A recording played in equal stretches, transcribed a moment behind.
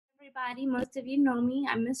everybody. Most of you know me.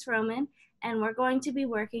 I'm Miss Roman, and we're going to be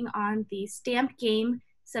working on the stamp game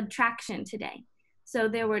Subtraction today. So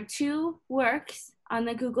there were two works on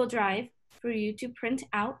the Google Drive for you to print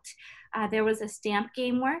out. There was a stamp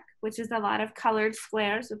game work, which is a lot of colored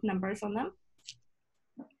squares with numbers on them.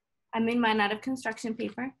 I made mine out of construction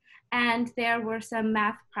paper. And there were some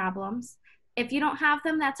math problems. If you don't have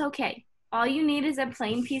them, that's okay. All you need is a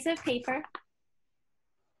plain piece of paper,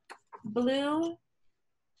 blue,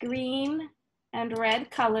 green, and red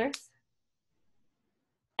colors,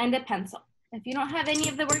 and a pencil. If you don't have any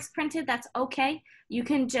of the works printed, that's okay. You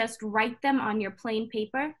can just write them on your plain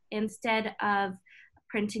paper instead of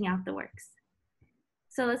printing out the works.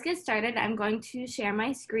 So let's get started. I'm going to share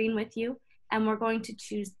my screen with you, and we're going to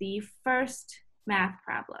choose the first math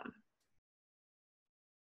problem.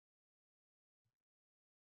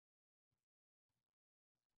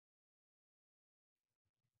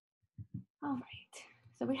 All right,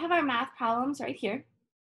 so we have our math problems right here.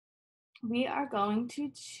 We are going to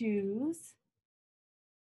choose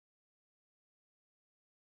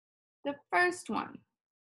the first one.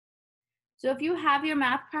 So if you have your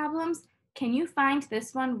math problems, can you find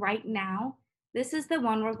this one right now? This is the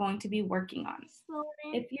one we're going to be working on.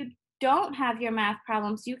 If you don't have your math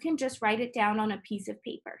problems, you can just write it down on a piece of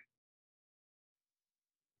paper.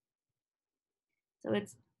 So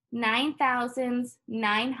it's 9 thousands,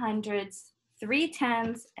 9 hundreds, 3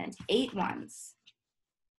 tens, and 8 ones.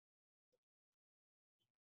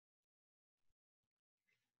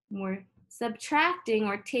 We're subtracting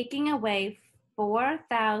or taking away 4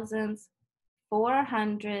 thousands, 4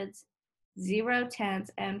 hundreds, 0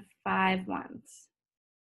 tens, and 5 ones.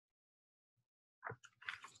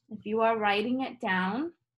 If you are writing it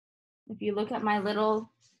down, if you look at my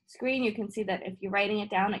little screen, you can see that if you're writing it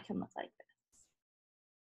down, it can look like this.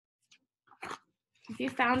 If you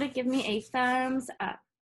found it, give me a thumbs up.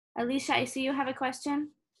 Alicia, I see you have a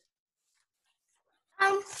question.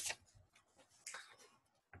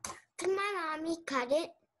 Can my mommy cut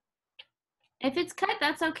it? If it's cut,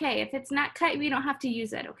 that's okay. If it's not cut, we don't have to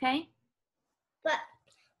use it, okay?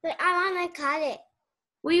 But I want to cut it.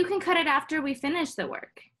 Well, you can cut it after we finish the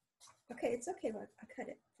work. Okay, it's okay. I'll cut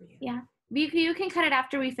it for you. Yeah, you can cut it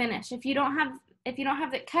after we finish. If you don't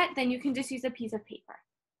have it cut, then you can just use a piece of paper.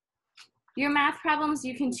 Your math problems,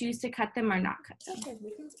 you can choose to cut them or not cut them. Okay,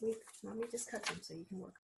 mommy just cut them so you can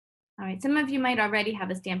work. All right, some of you might already have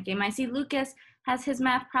a stamp game. I see Lucas has his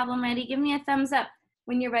math problem ready. Give me a thumbs up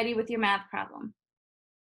when you're ready with your math problem.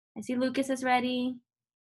 I see Lucas is ready.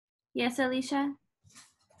 Yes, Alicia?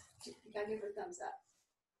 You gotta give her a thumbs up.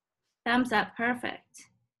 Thumbs up, perfect.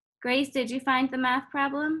 Grace, did you find the math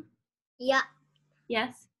problem? Yeah.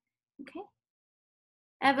 Yes? Okay.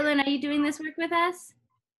 Evelyn, are you doing this work with us?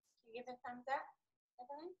 Can you give a thumbs up,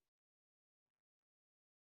 Evelyn?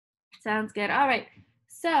 Sounds good. All right.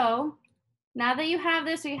 So now that you have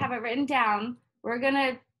this or you have it written down, we're going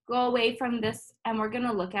to go away from this and we're going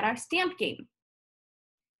to look at our stamp game.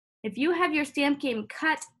 If you have your stamp game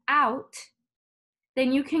cut out,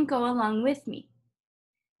 then you can go along with me.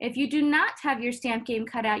 If you do not have your stamp game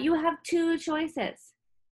cut out, you have two choices.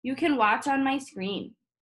 You can watch on my screen,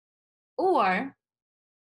 or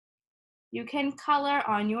you can color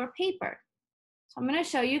on your paper. So I'm going to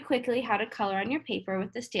show you quickly how to color on your paper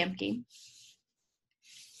with the stamp game.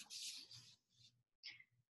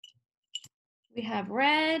 We have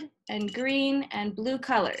red and green and blue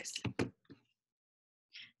colors.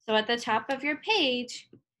 So at the top of your page,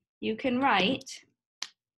 you can write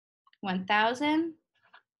 1,000,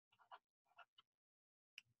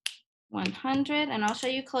 100, and I'll show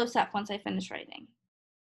you close up once I finish writing.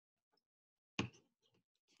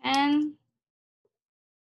 10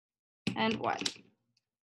 and 1. If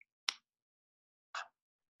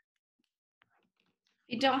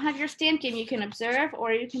you don't have your stamp game, you can observe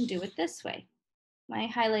or you can do it this way. My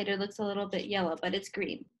highlighter looks a little bit yellow, but it's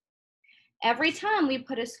green. Every time we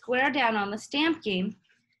put a square down on the stamp game,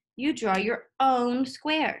 you draw your own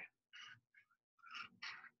square.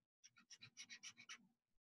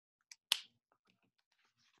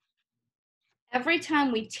 Every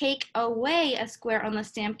time we take away a square on the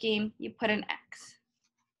stamp game, you put an X.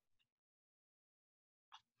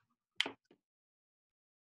 I'm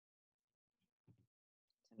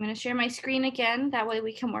going to share my screen again. That way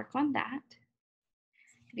we can work on that.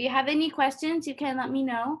 If you have any questions, you can let me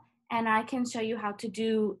know, and I can show you how to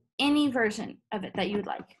do any version of it that you'd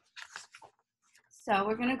like. So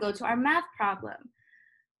we're going to go to our math problem.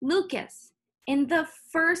 Lucas, in the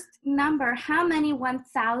first number, how many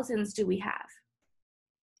 1,000s do we have?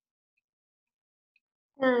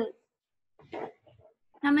 9.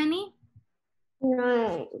 How many?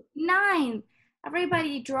 9. 9.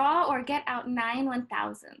 Everybody draw or get out 9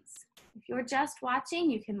 1,000s. If you're just watching,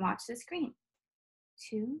 you can watch the screen.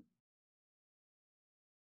 2,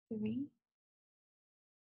 3,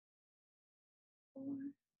 4,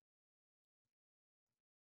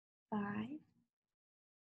 5,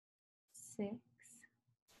 6.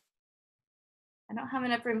 I don't have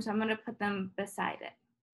enough room, so I'm going to put them beside it.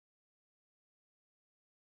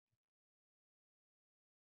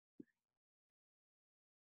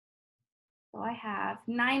 So I have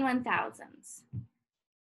 9 1,000s.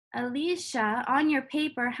 Alicia, on your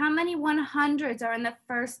paper, how many 100s are in the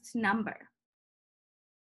first number?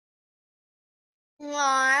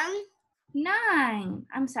 1. 9.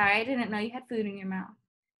 I'm sorry, I didn't know you had food in your mouth.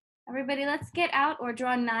 Everybody, let's get out or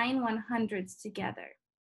draw 9 100s together.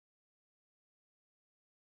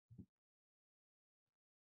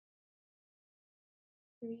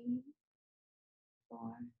 3, 4,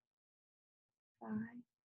 5,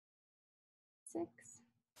 6,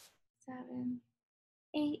 7,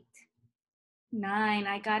 8, 9.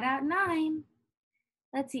 I got out 9.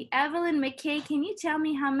 Let's see, Evelyn McKay, can you tell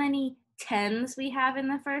me how many 10s we have in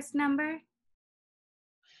the first number?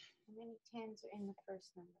 How many 10s are in the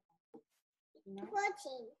first number? You know? 14.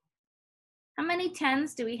 How many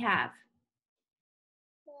 10s do we have?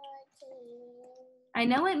 14. I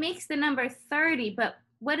know it makes the number 30, but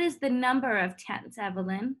what is the number of 10s,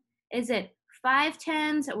 Evelyn? Is it 5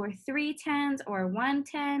 10s or 3 10s or 1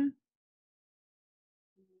 10?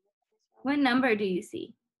 What number do you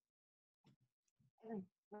see? What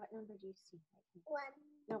number do you see? 1.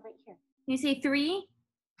 No, right here. You see 3?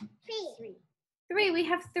 3. 3. We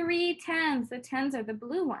have 3 10s. The 10s are the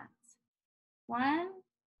blue ones. 1,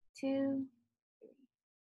 2, 3.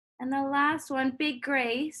 And the last one, Big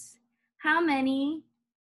Grace. How many?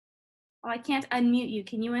 Oh, I can't unmute you.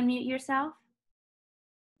 Can you unmute yourself?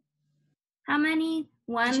 How many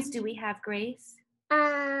 1s do we have, Grace? 他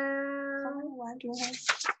们玩着玩，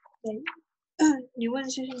对，你问的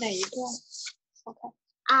是哪一个？我看。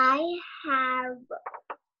I have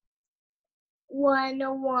 1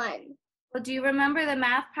 1. Well, do you remember the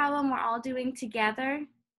math problem we're all doing together?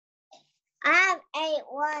 I have 8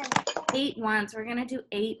 1. 8 1s. We're going to do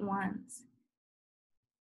 8 1s.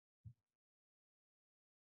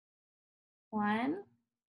 1,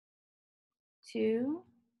 2,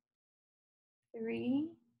 3,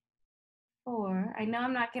 4. I know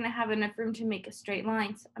I'm not going to have enough room to make a straight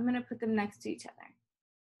line, so I'm going to put them next to each other.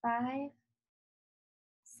 5,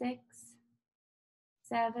 6,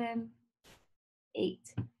 7,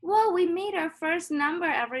 8. Whoa, we made our first number,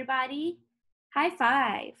 everybody. High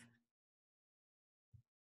five.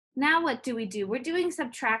 Now what do? We're doing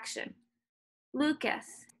subtraction.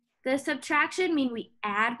 Lucas, does subtraction mean we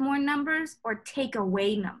add more numbers or take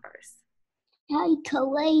away numbers? Take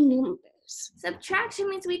away numbers. Subtraction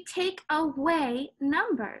means we take away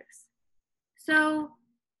numbers. So,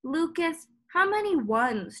 Lucas, how many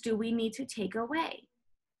 1s do we need to take away?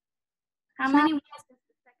 How many 1s does the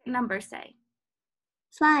second number say?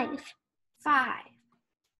 5. 5.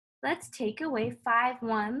 Let's take away 5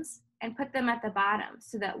 1s and put them at the bottom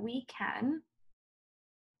so that we can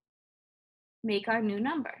make our new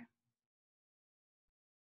number.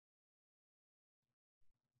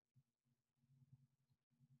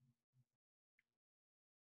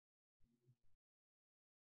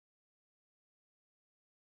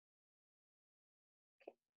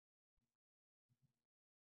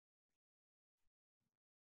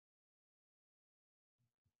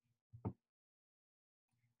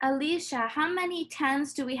 Alicia, how many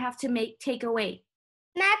 10s do we have to take away?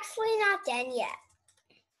 I'm actually not done yet.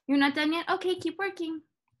 You're not done yet? Okay, keep working.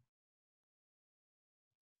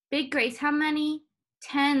 Big Grace, how many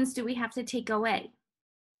 10s do we have to take away?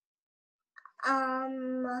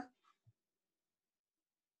 0.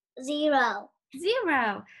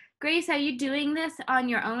 0. Grace, are you doing this on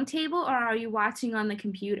your own table or are you watching on the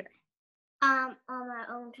computer? On my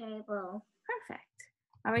own table. Perfect.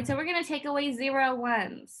 All right, so we're gonna take away 0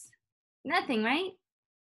 1s. Nothing, right?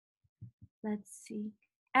 Let's see.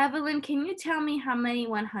 Evelyn, can you tell me how many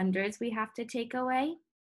 100s we have to take away?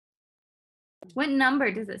 What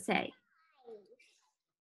number does it say?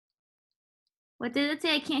 What did it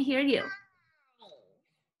say? I can't hear you.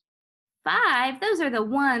 5. Those are the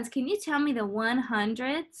 1s. Can you tell me the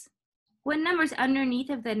 100s? What number's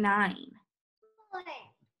underneath of the 9?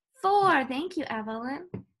 4. Thank you, Evelyn.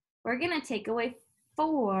 We're gonna take away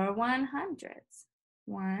 4 100s.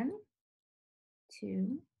 1,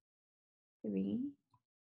 2, 3,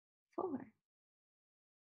 4.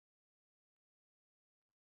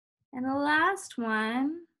 And the last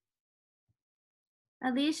one,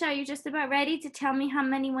 Alicia, are you just about ready to tell me how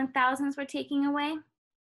many 1000s we're taking away?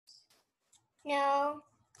 No.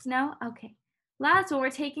 No? Okay. Last one, we're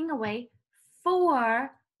taking away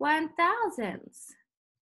 4 1,000s.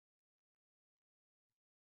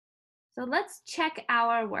 So let's check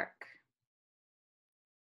our work.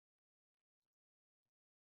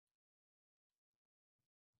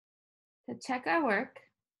 To check our work,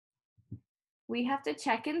 we have to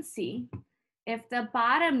check and see if the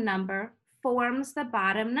bottom number forms the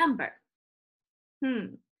bottom number.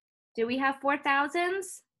 Do we have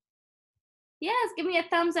 4,000s? Yes, give me a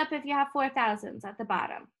thumbs up if you have 4,000s at the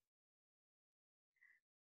bottom.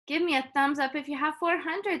 Give me a thumbs up if you have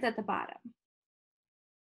 400s at the bottom.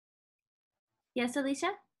 Yes,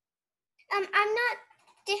 Alicia? I'm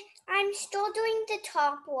still doing the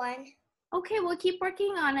top one. Okay, we'll keep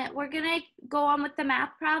working on it. We're gonna go on with the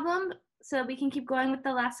math problem so we can keep going with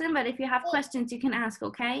the lesson, but if you have questions, you can ask,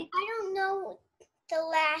 okay? I don't know the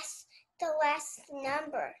last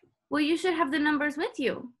number. Well, you should have the numbers with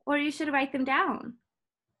you, or you should write them down.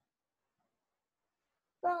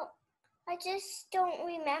 Well, I just don't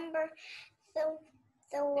remember the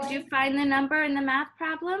one. Did you find the number in the math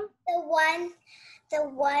problem? The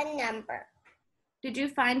one number. Did you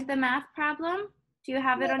find the math problem? Do you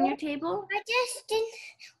have it on your table? I just did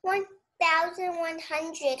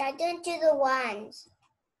 1,100. I didn't do the ones.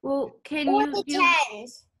 Well, can Or you the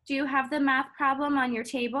tens. do you have the math problem on your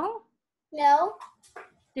table? No.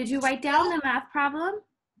 Did you write down the math problem?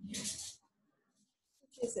 Is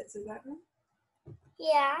it Subtraction?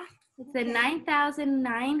 Yeah. It's the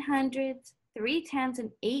 9,900s, 3 10s,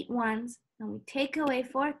 and 8 1s. And we take away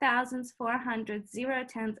 4,000s, 400s, 0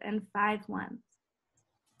 10s, and 5 1s.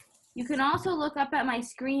 You can also look up at my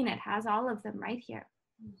screen. It has all of them right here.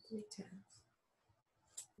 3 10s.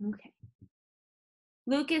 Okay.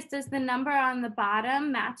 Lucas, does the number on the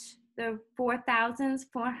bottom match the 4,000s,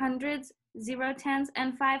 400s, 0 10s,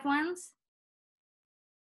 and 5 1s?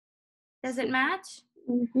 Does it match?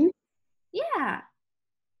 Mm-hmm. Yeah.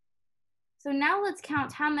 So now let's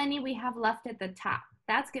count how many we have left at the top.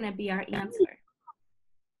 That's going to be our answer.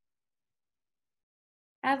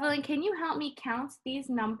 Evelyn, can you help me count these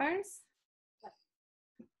numbers?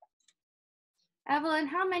 Evelyn,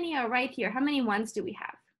 how many are right here? How many ones do we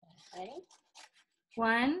have? Ready?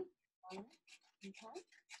 1,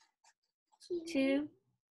 2, 2,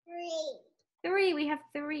 3. 3. We have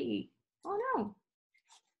 3. Oh no.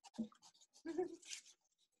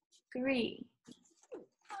 3.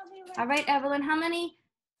 All right, Evelyn, how many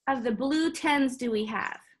of the blue 10s do we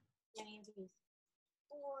have? 100.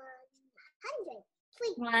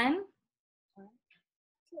 1,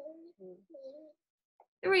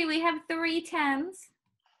 3. We have 3 10s.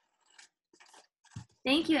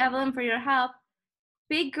 Thank you, Evelyn, for your help.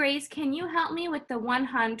 Big Grace, can you help me with the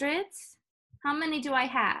 100s? How many do I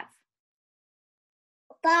have?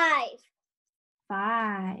 5.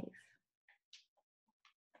 5.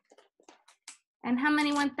 And how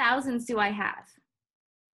many 1,000s do I have?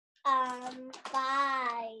 5.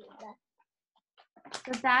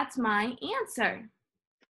 So that's my answer.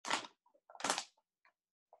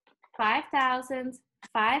 5,000s,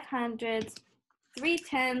 500s, 3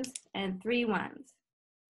 10s, and 3 1s.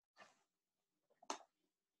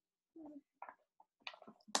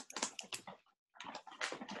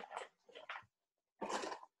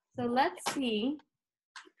 So let's see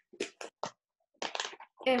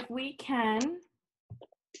if we can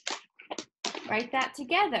write that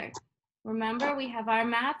together. Remember, we have our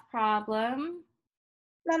math problem.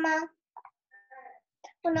 Mama,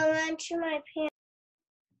 when I went to my parents.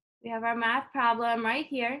 We have our math problem right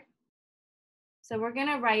here. So we're going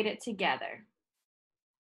to write it together.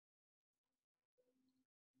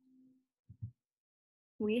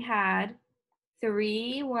 We had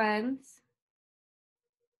 3 1s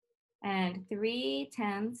and 3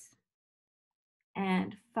 10s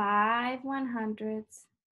and 5 100s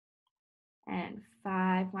and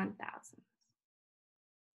 5 1,000s.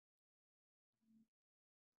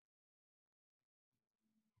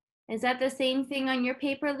 Is that the same thing on your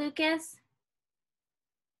paper, Lucas?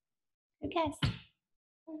 Lucas.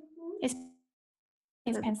 Is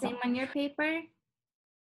Is that the pencil. same on your paper?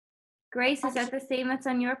 Grace, is that the same that's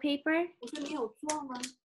on your paper? 不是你有做吗？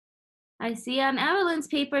 I see on Evelyn's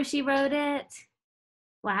paper she wrote it.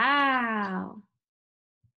 Wow.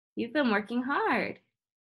 You've been working hard.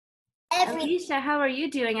 Alicia, how are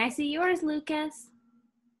you doing? I see yours, Lucas.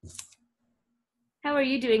 How are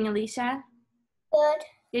you doing, Alicia? Good.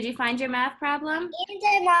 Did you find your math problem? And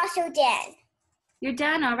I'm also dead. You're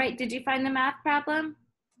done, all right. Did you find the math problem?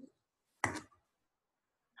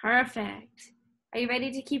 Perfect. Are you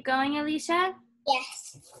ready to keep going, Alicia?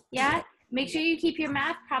 Yes. Yeah? Make sure you keep your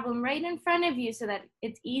math problem right in front of you so that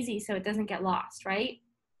it's easy so it doesn't get lost, right?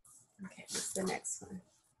 Okay, what's the next one?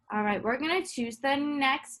 All right, we're going to choose the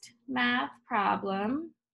next math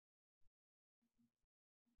problem.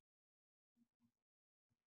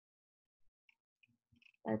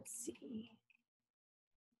 Let's see.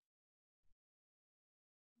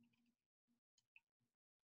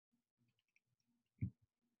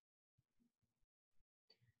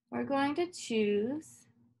 We're going to choose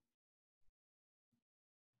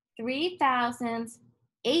 3 thousands,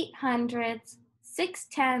 8 hundreds, 6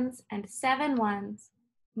 tens, and 7 ones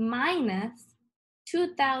minus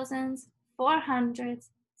 2 thousands, 4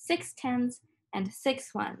 hundreds, 6 tens, and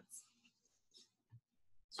 6 ones.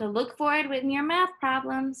 So look for it in your math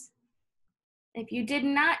problems. If you did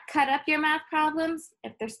not cut up your math problems,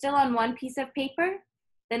 if they're still on one piece of paper,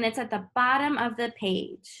 then it's at the bottom of the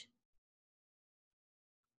page.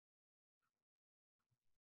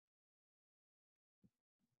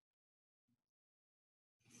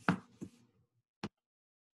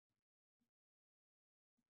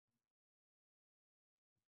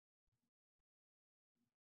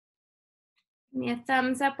 Give me a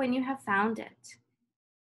thumbs up when you have found it,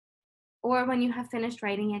 or when you have finished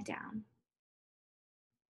writing it down.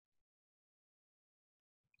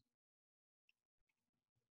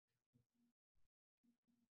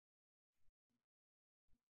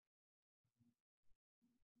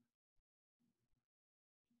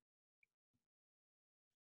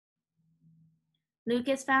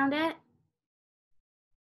 Lucas found it.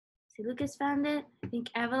 See, Lucas found it. I think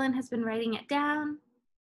Evelyn has been writing it down.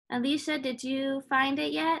 Alicia, did you find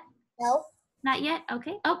it yet? No. Not yet?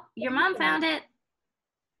 Okay. Oh, your mom found it.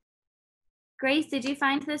 Grace, did you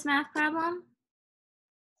find this math problem?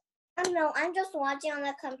 No, I'm just watching on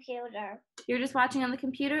the computer. You're just watching on the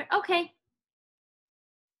computer? Okay.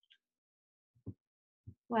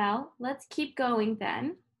 Well, let's keep going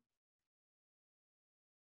then.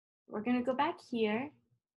 We're going to go back here.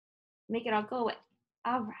 Make it all go away.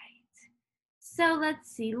 All right. So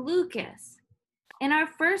let's see, Lucas. In our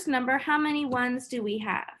first number, how many ones do we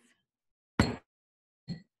have?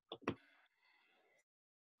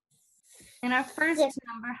 In our first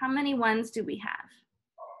number, how many ones do we have?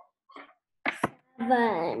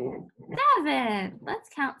 7. 7. Let's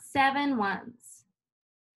count 7 ones.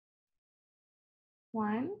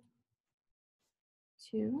 1,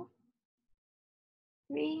 2,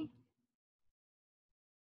 3,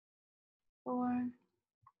 4,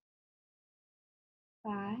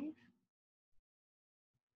 5,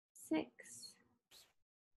 6,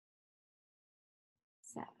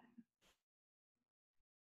 7.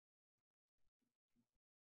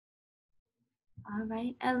 All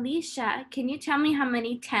right, Alicia, can you tell me how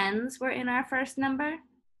many tens were in our first number?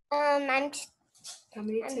 How many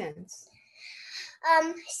tens?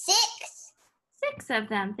 6. 6 of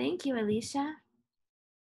them. Thank you, Alicia.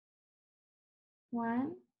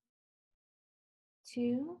 1,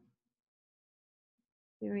 2,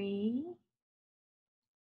 3,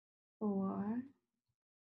 4,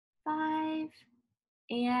 5,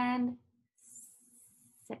 and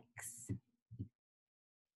 6.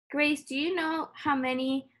 Grace, do you know how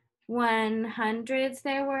many 100s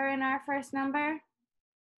there were in our first number?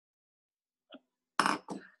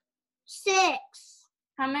 6.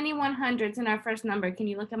 How many 100s in our first number? Can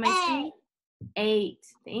you look at my screen? 8.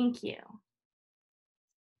 Thank you.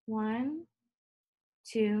 1,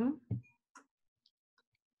 2,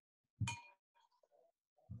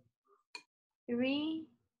 3,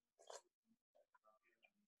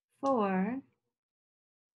 4,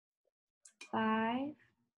 5,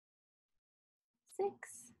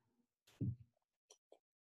 6,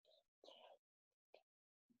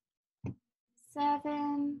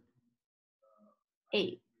 7,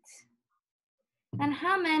 8. And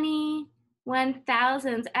how many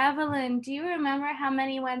 1000s? Evelyn, do you remember how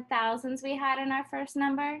many 1000s we had in our first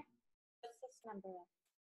number? What's this number?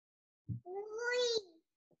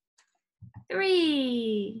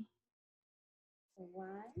 3.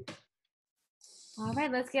 1. All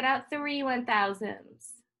right, let's get out 3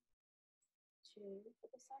 1000s. 2.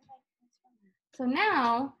 So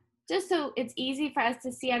now, just so it's easy for us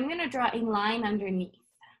to see, I'm going to draw a line underneath.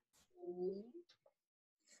 3,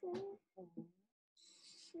 4,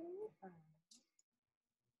 5.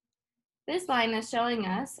 This line is showing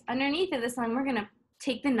us, underneath of this line, we're going to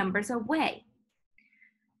take the numbers away.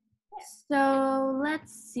 So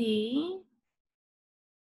let's see.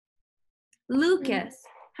 Lucas,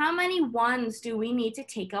 how many ones do we need to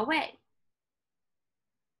take away?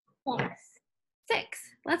 6. 6.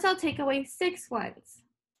 Let's all take away 6 ones.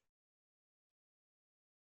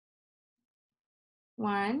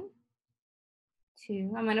 1,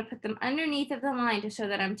 2. I'm going to put them underneath of the line to show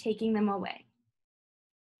that I'm taking them away.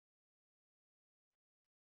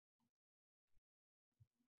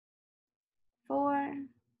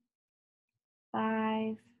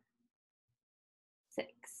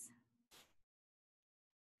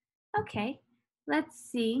 Okay, let's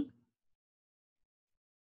see.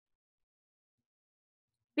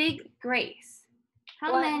 Big Grace,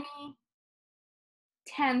 how What? many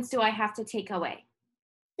tens do I have to take away?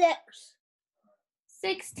 6.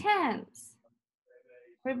 6 tens.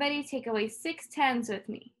 Everybody take away 6 tens with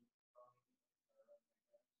me.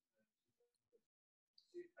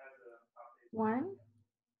 1,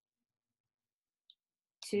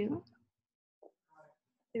 2,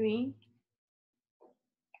 3,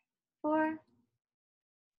 4,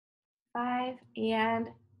 5, and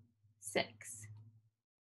 6.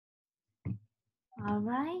 All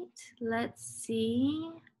right, let's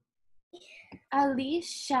see.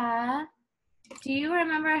 Alicia, do you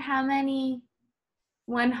remember how many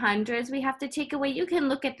 100s we have to take away? You can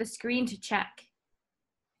look at the screen to check.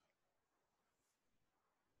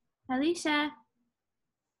 Alicia.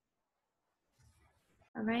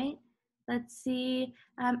 All right, let's see.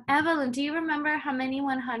 Evelyn, do you remember how many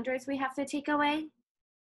 100s we have to take away?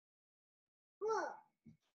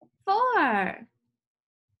 4.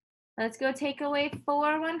 Let's go take away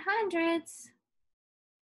 4 100s.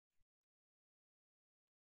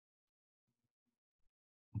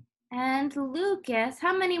 And Lucas,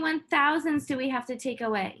 how many 1000s do we have to take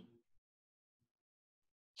away?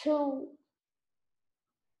 2.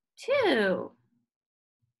 2.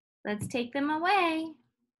 Let's take them away.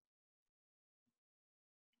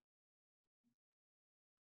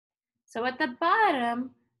 So at the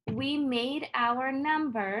bottom, we made our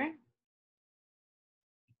number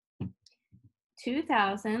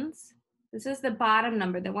 2000s. This is the bottom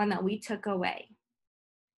number, the one that we took away.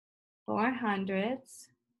 400s,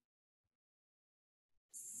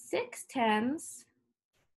 6 tens,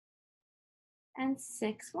 and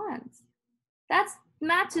 6 ones. That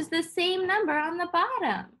matches the same number on the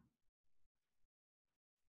bottom.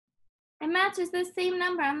 It matches the same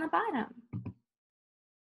number on the bottom.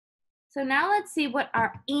 So now let's see what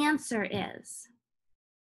our answer is.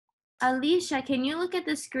 Alicia, can you look at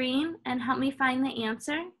the screen and help me find the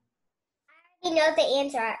answer? You know the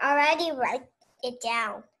answer. I already write it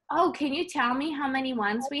down. Oh, can you tell me how many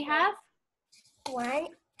ones we have? 1.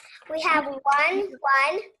 We have 1, 1,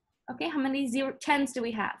 Okay, how many tens do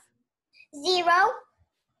we have? 0,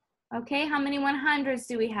 Okay, how many 100s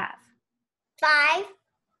do we have? 5.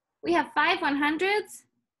 We have 5 100s?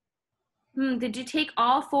 Did you take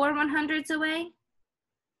all 4 100s away?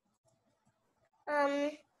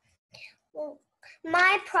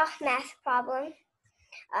 My math problem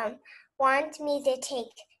wants me to take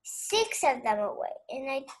 6 of them away,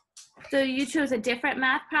 and So you chose a different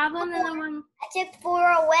math problem than the one? I took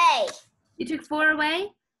 4 away. You took 4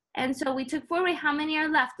 away? And so we took 4 away. How many are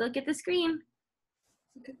left? Look at the screen.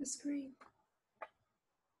 Look at the screen.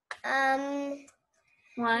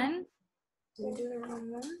 1, Did we do the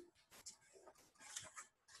wrong one?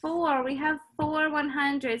 4. We have 4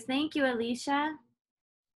 100s. Thank you, Alicia.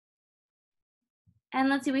 And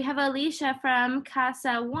let's see, we have Alicia from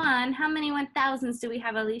Casa 1. How many 1000s do we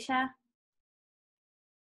have, Alicia?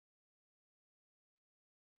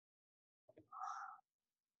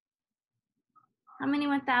 How many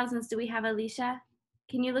 1000s do we have, Alicia?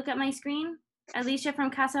 Can you look at my screen? Alicia from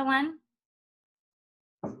Casa 1?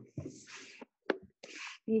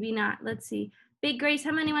 Maybe not. Let's see. Big Grace,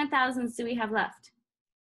 how many 1000s do we have left?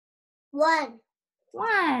 1.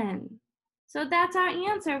 1. So that's our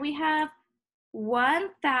answer. We have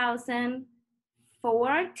 1,000,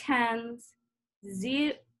 4 tens,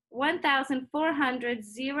 1,400,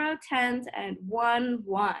 0 tens, and 1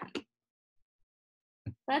 1.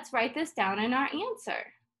 Let's write this down in our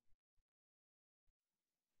answer.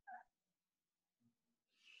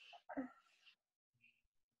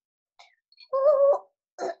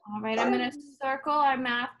 All right, I'm going to circle our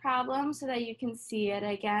math problem so that you can see it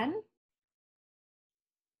again.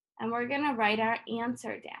 And we're going to write our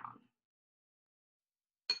answer down.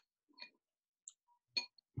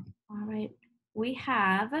 All right, we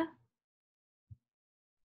have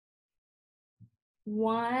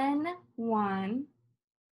 1 1,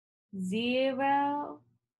 0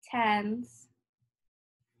 tens,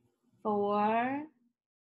 4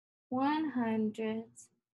 100s,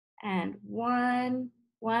 and 1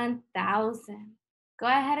 1000. Go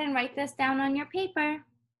ahead and write this down on your paper.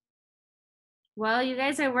 Well, you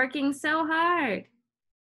guys are working so hard.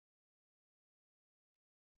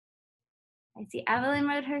 I see Evelyn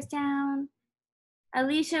wrote hers down.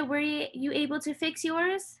 Alicia, were you able to fix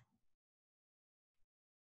yours?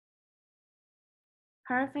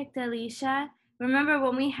 Perfect, Alicia. Remember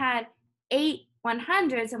when we had 8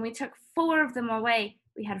 100s and we took 4 of them away,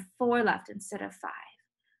 we had 4 left instead of 5.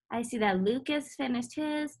 I see that Lucas finished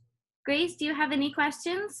his. Grace, do you have any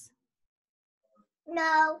questions?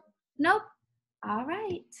 No. Nope. All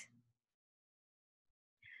right.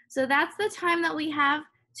 So that's the time that we have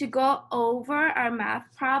to go over our math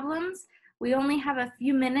problems. We only have a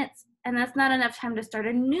few minutes, and that's not enough time to start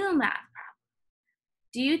a new math problem.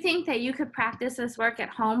 Do you think that you could practice this work at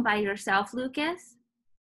home by yourself, Lucas?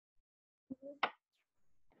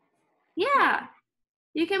 Yeah,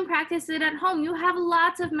 you can practice it at home. You have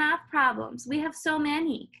lots of math problems. We have so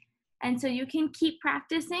many. And so you can keep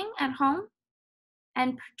practicing at home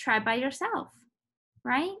and try by yourself,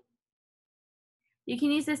 right? You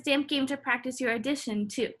can use the stamp game to practice your addition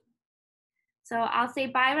too. So I'll say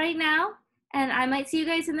bye right now, and I might see you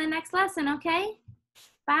guys in the next lesson, okay?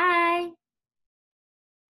 Bye.